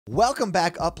Welcome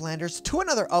back, Uplanders, to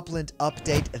another Upland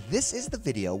update. This is the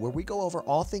video where we go over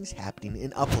all things happening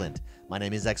in Upland. My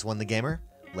name is X1 the Gamer.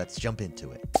 Let's jump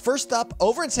into it. First up,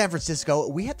 over in San Francisco,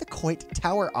 we had the Coit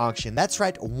Tower auction. That's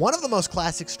right, one of the most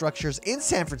classic structures in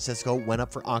San Francisco went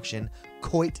up for auction,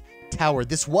 Coit Tower.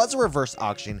 This was a reverse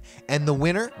auction, and the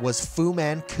winner was Fu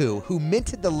Manchu, who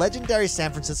minted the legendary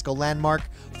San Francisco landmark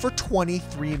for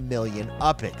 23 million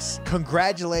UPIX.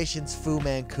 Congratulations, Fu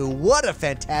Manchu. What a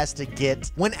fantastic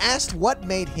get. When asked what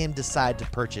made him decide to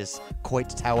purchase Coit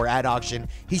Tower at auction,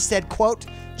 he said, quote,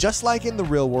 "Just like in the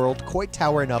real world, Coit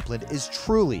Tower in Upland is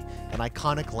truly an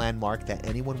iconic landmark that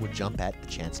anyone would jump at the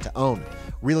chance to own.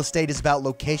 Real estate is about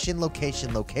location,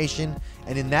 location, location,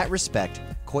 and in that respect,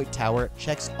 Coit Tower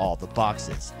checks all the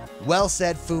boxes." Well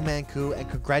said, Fu Manchu, and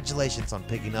congratulations on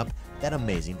picking up that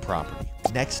amazing property.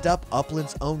 Next up,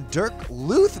 Upland's own Dirk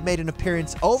Luth made an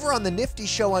appearance over on the Nifty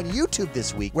Show on YouTube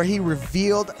this week, where he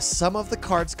revealed some of the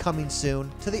cards coming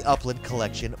soon to the Upland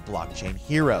Collection Blockchain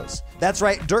Heroes. That's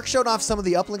right, Dirk showed off some of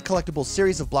the Upland Collectibles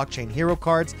series of Blockchain Hero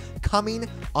cards coming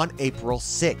on April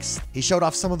 6th. He showed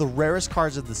off some of the rarest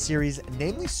cards of the series,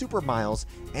 namely Super Miles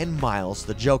and Miles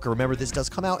the Joker. Remember, this does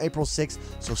come out April 6th,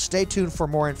 so stay tuned for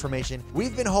more information.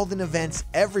 We've been holding events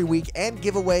every week and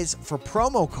giveaways for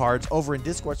promo cards over in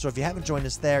Discord, so if you haven't joined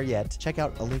us there yet, check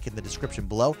out a link in the description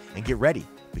below and get ready,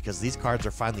 because these cards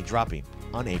are finally dropping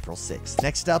on April 6th.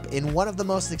 Next up, in one of the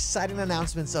most exciting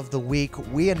announcements of the week,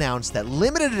 we announced that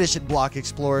limited edition Block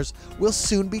Explorers will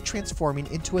soon be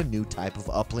transforming into a new type of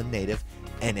Upland native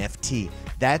NFT.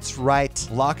 That's right,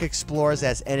 Block Explorers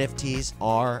as NFTs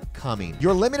are coming.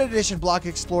 Your limited edition Block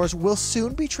Explorers will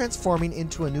soon be transforming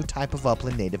into a new type of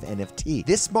Upland native NFT.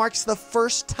 This marks the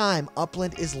first time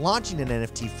Upland is launching an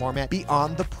NFT format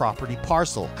beyond the property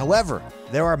parcel. However,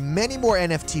 there are many more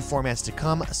NFT formats to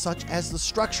come, such as the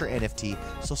Structure NFT,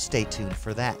 so stay tuned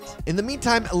for that. In the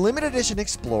meantime, limited edition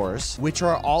Explorers, which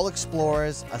are all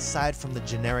Explorers aside from the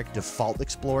generic default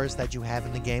Explorers that you have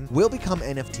in the game, will become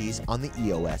NFTs on the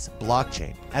EOS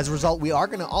blockchain. As a result, we are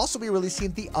going to also be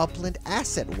releasing the Upland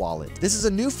Asset Wallet. This is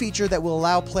a new feature that will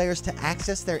allow players to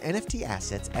access their NFT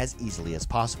assets as easily as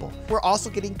possible. We're also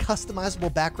getting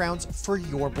customizable backgrounds for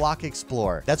your Block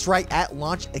Explorer. That's right, at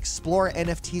launch, Explorer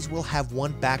NFTs will have one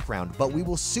background, but we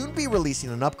will soon be releasing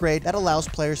an upgrade that allows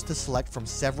players to select from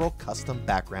several custom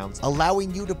backgrounds,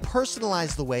 allowing you to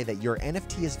personalize the way that your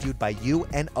NFT is viewed by you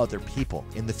and other people.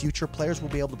 In the future, players will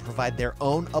be able to provide their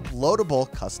own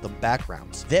uploadable custom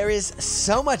backgrounds. There is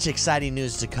so much exciting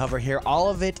news to cover here. All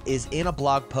of it is in a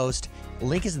blog post.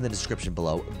 Link is in the description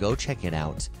below. Go check it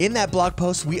out. In that blog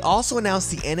post, we also announced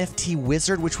the NFT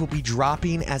Wizard, which will be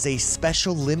dropping as a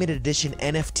special limited edition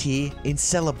NFT in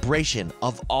celebration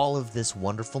of all of this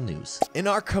wonderful news. In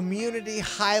our community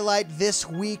highlight this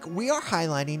week, we are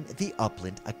highlighting the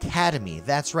Upland Academy.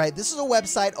 That's right, this is a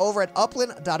website over at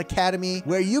upland.academy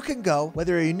where you can go,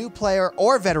 whether you're a new player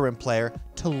or veteran player,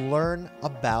 to learn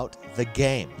about the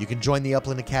game. You can join the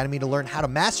Upland Academy to learn how to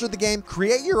master the game,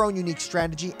 create your own unique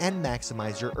strategy, and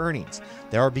maximize your earnings.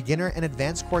 There are beginner and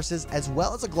advanced courses, as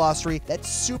well as a glossary that's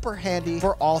super handy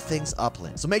for all things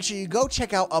Upland. So make sure you go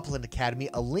check out Upland Academy.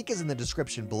 A link is in the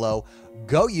description below.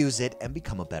 Go use it and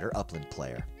become a better Upland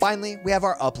player. Finally, we have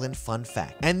our Upland fun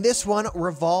fact, and this one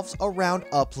revolves around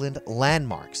Upland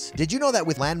landmarks. Did you know that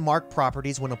with landmark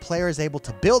properties, when a player is able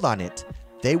to build on it,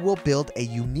 they will build a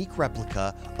unique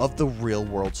replica of the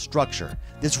real-world structure.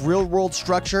 This real-world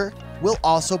structure will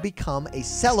also become a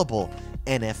sellable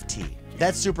NFT.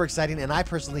 That's super exciting, and I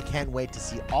personally can't wait to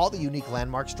see all the unique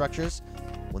landmark structures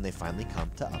when they finally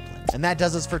come to Upland. And that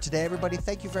does us for today, everybody.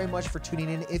 Thank you very much for tuning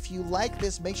in. If you like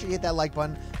this, make sure you hit that like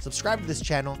button, subscribe to this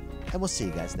channel, and we'll see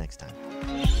you guys next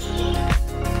time.